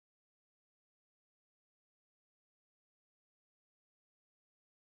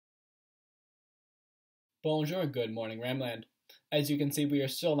Bonjour and good morning, Ramland. As you can see, we are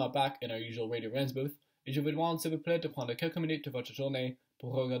still not back in our usual Radio Rams booth, et je vous demande s'il vous plaît de prendre quelques minutes de votre journée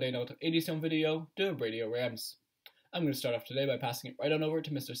pour regarder notre édition vidéo de Radio Rams. I'm going to start off today by passing it right on over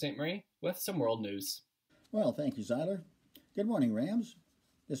to Mr. St. Marie with some world news. Well, thank you, Zyler. Good morning, Rams.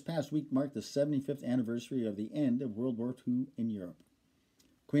 This past week marked the 75th anniversary of the end of World War II in Europe.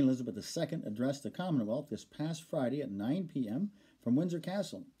 Queen Elizabeth II addressed the Commonwealth this past Friday at 9 p.m. from Windsor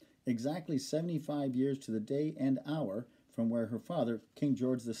Castle, exactly 75 years to the day and hour from where her father, King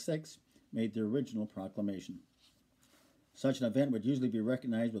George VI, made the original proclamation. Such an event would usually be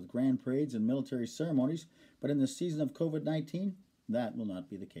recognized with grand parades and military ceremonies, but in the season of COVID-19, that will not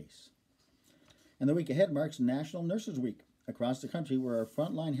be the case. And the week ahead marks National Nurses Week across the country, where our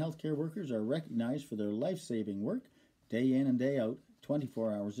frontline healthcare workers are recognized for their life-saving work day in and day out,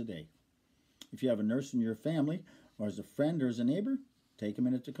 24 hours a day. If you have a nurse in your family, or as a friend or as a neighbor, take a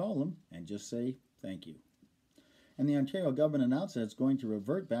minute to call them and just say thank you. And the Ontario government announced that it's going to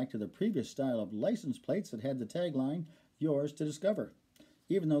revert back to the previous style of license plates that had the tagline, "Yours to discover,"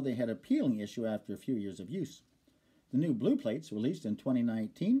 even though they had a peeling issue after a few years of use. The new blue plates, released in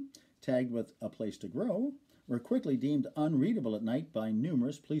 2019, tagged with "A Place to Grow," were quickly deemed unreadable at night by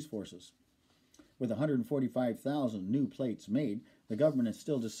numerous police forces. With 145,000 new plates made, the government is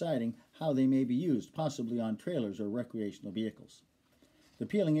still deciding how they may be used, possibly on trailers or recreational vehicles. The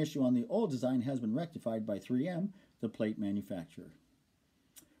peeling issue on the old design has been rectified by 3M, the plate manufacturer.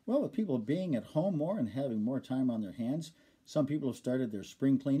 Well, with people being at home more and having more time on their hands, some people have started their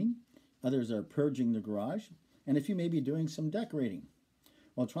spring cleaning, others are purging the garage, and a few may be doing some decorating.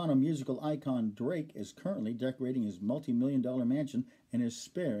 While Toronto musical icon Drake is currently decorating his multi-million-dollar mansion and is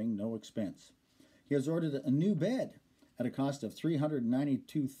sparing no expense. He has ordered a new bed at a cost of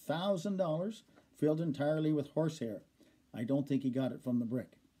 $392,000, filled entirely with horsehair. I don't think he got it from the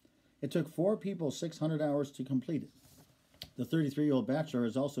brick. It took 4 people 600 hours to complete it. The 33-year-old bachelor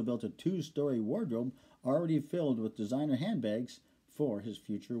has also built a 2-story wardrobe already filled with designer handbags for his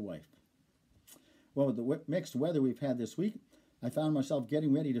future wife. Well, with the mixed weather we've had this week, I found myself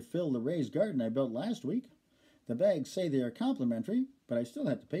getting ready to fill the raised garden I built last week. The bags say they are complimentary, but I still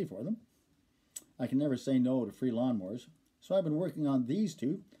have to pay for them. I can never say no to free lawnmowers, so I've been working on these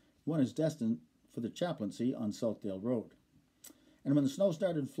 2. One is destined for the chaplaincy on Southdale Road. And when the snow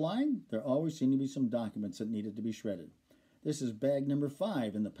started flying, there always seemed to be some documents that needed to be shredded. This is bag number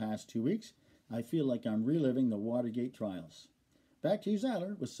 5 in the past 2 weeks. I feel like I'm reliving the Watergate trials. Back to you,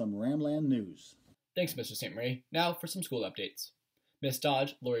 Zyler, with some Ramland news. Thanks, Mr. St. Marie. Now for some school updates. Miss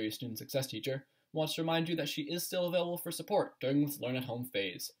Dodge, Laurie's student success teacher, wants to remind you that she is still available for support during this Learn at Home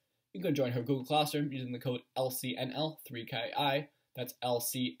phase. You can join her Google Classroom using the code LCNL3KI, that's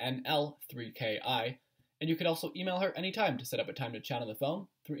LCNL3KI, and you can also email her anytime to set up a time to chat on the phone,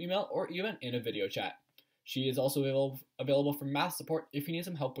 through email, or even in a video chat. She is also available for math support if you need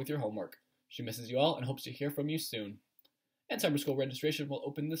some help with your homework. She misses you all and hopes to hear from you soon. And summer school registration will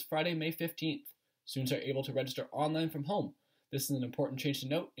open this Friday, May 15th. Students are able to register online from home. This is an important change to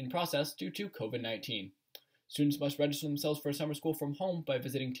note in process due to COVID-19. Students must register themselves for summer school from home by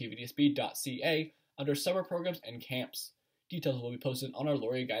visiting tvdsb.ca under Summer Programs and Camps. Details will be posted on our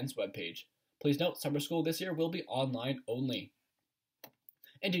Laurie Guidance webpage. Please note, summer school this year will be online only.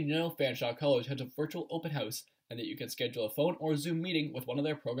 And did you know Fanshawe College has a virtual open house and that you can schedule a phone or Zoom meeting with one of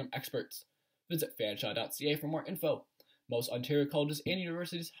their program experts? Visit fanshawe.ca for more info. Most Ontario colleges and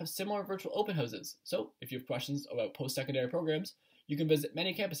universities have similar virtual open houses, so if you have questions about post-secondary programs, you can visit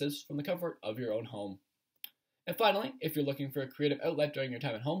many campuses from the comfort of your own home. And finally, if you're looking for a creative outlet during your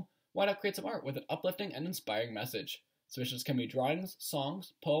time at home, why not create some art with an uplifting and inspiring message? Submissions can be drawings,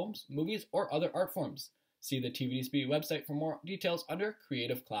 songs, poems, movies, or other art forms. See the TVDSB website for more details under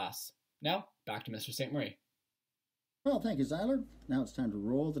Creative Class. Now, back to Mr. St. Marie. Well, thank you, Zyler. Now it's time to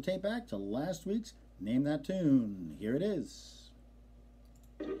roll the tape back to last week's Name That Tune. Here it is.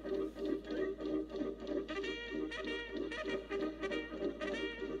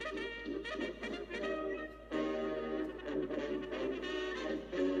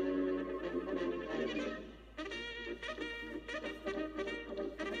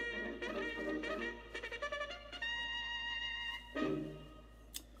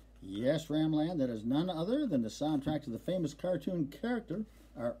 Yes, Ramland, that is none other than the soundtrack to the famous cartoon character,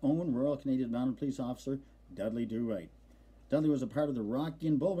 our own Royal Canadian Mounted Police Officer, Dudley Do-Right. Dudley was a part of the Rocky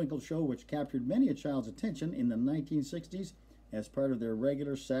and Bullwinkle show, which captured many a child's attention in the 1960s as part of their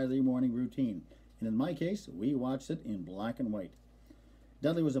regular Saturday morning routine. And in my case, we watched it in black and white.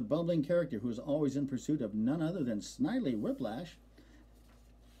 Dudley was a bumbling character who was always in pursuit of none other than Snidely Whiplash.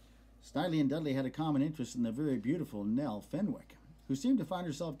 Snidely and Dudley had a common interest in the very beautiful Nell Fenwick, who seemed to find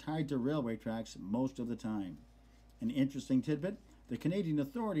herself tied to railway tracks most of the time. An interesting tidbit, the Canadian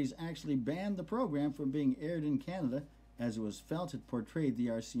authorities actually banned the program from being aired in Canada as it was felt it portrayed the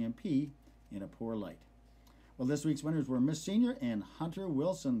RCMP in a poor light. Well, this week's winners were Miss Senior and Hunter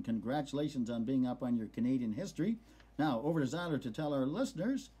Wilson. Congratulations on being up on your Canadian history. Now, over to Zyler to tell our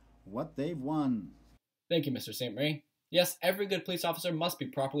listeners what they've won. Thank you, Mr. St. Marie. Yes, every good police officer must be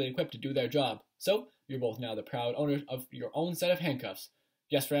properly equipped to do their job. So, you're both now the proud owners of your own set of handcuffs.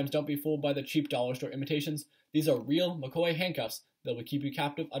 Yes, Rams, don't be fooled by the cheap dollar store imitations. These are real McCoy handcuffs that will keep you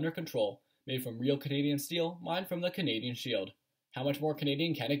captive under control. Made from real Canadian steel, mined from the Canadian Shield. How much more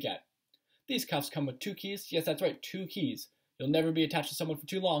Canadian can it get? These cuffs come with 2 keys. Yes, that's right, 2 keys. You'll never be attached to someone for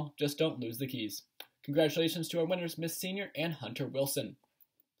too long. Just don't lose the keys. Congratulations to our winners, Miss Senior and Hunter Wilson.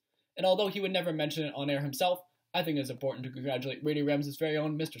 And although he would never mention it on air himself, I think it's important to congratulate Radio Rams' very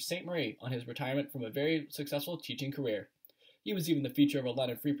own Mr. St. Marie on his retirement from a very successful teaching career. He was even the feature of a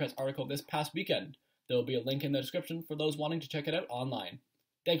London Free Press article this past weekend. There will be a link in the description for those wanting to check it out online.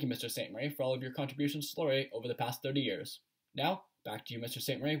 Thank you, Mr. St. Marie, for all of your contributions to Laurier over the past 30 years. Now, back to you, Mr.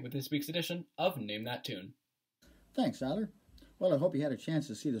 St. Marie, with this week's edition of Name That Tune. Thanks, Zyler. Well, I hope you had a chance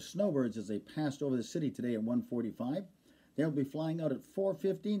to see the snowbirds as they passed over the city today at 1:45. They'll be flying out at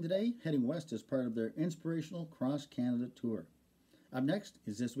 4:15 today, heading west as part of their inspirational cross-Canada tour. Up next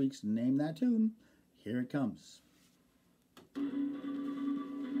is this week's Name That Tune. Here it comes.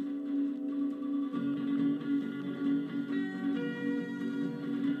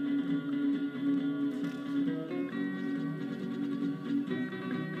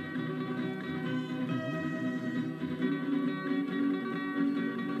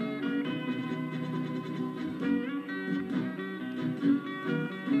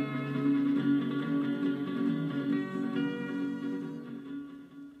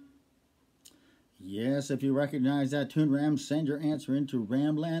 Yes, if you recognize that tune, Rams, send your answer into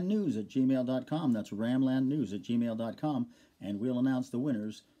ramlandnews@gmail.com. That's ramlandnews@gmail.com, and we'll announce the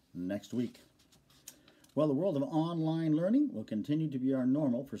winners next week. Well, the world of online learning will continue to be our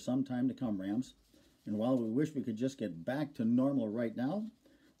normal for some time to come, Rams. And while we wish we could just get back to normal right now,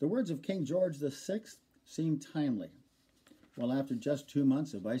 the words of King George VI seem timely. Well, after just 2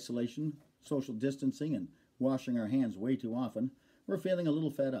 months of isolation, social distancing, and washing our hands way too often, we're feeling a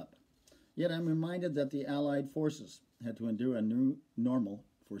little fed up. Yet I'm reminded that the Allied forces had to endure a new normal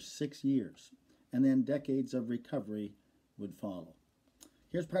for 6 years, and then decades of recovery would follow.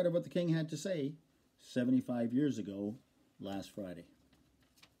 Here's part of what the King had to say 75 years ago last Friday.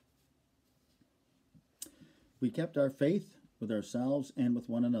 We kept our faith with ourselves and with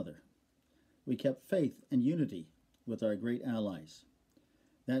one another. We kept faith and unity with our great allies.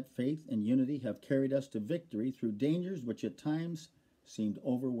 That faith and unity have carried us to victory through dangers which at times seemed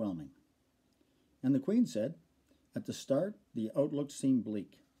overwhelming. And the Queen said, at the start, the outlook seemed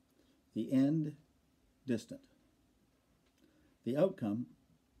bleak, the end distant, the outcome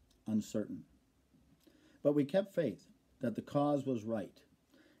uncertain. But we kept faith that the cause was right,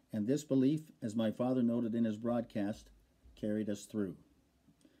 and this belief, as my father noted in his broadcast, carried us through.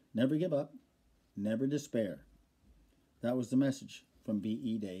 Never give up, never despair. That was the message from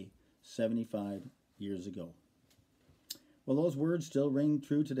BE Day 75 years ago. Well, those words still ring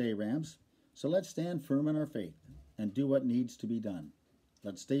true today, Rams. So let's stand firm in our faith and do what needs to be done.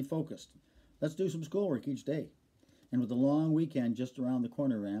 Let's stay focused. Let's do some schoolwork each day. And with the long weekend just around the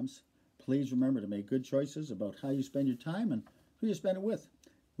corner, Rams, please remember to make good choices about how you spend your time and who you spend it with.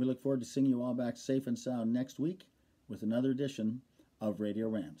 We look forward to seeing you all back safe and sound next week with another edition of Radio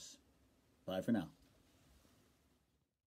Rams. Bye for now.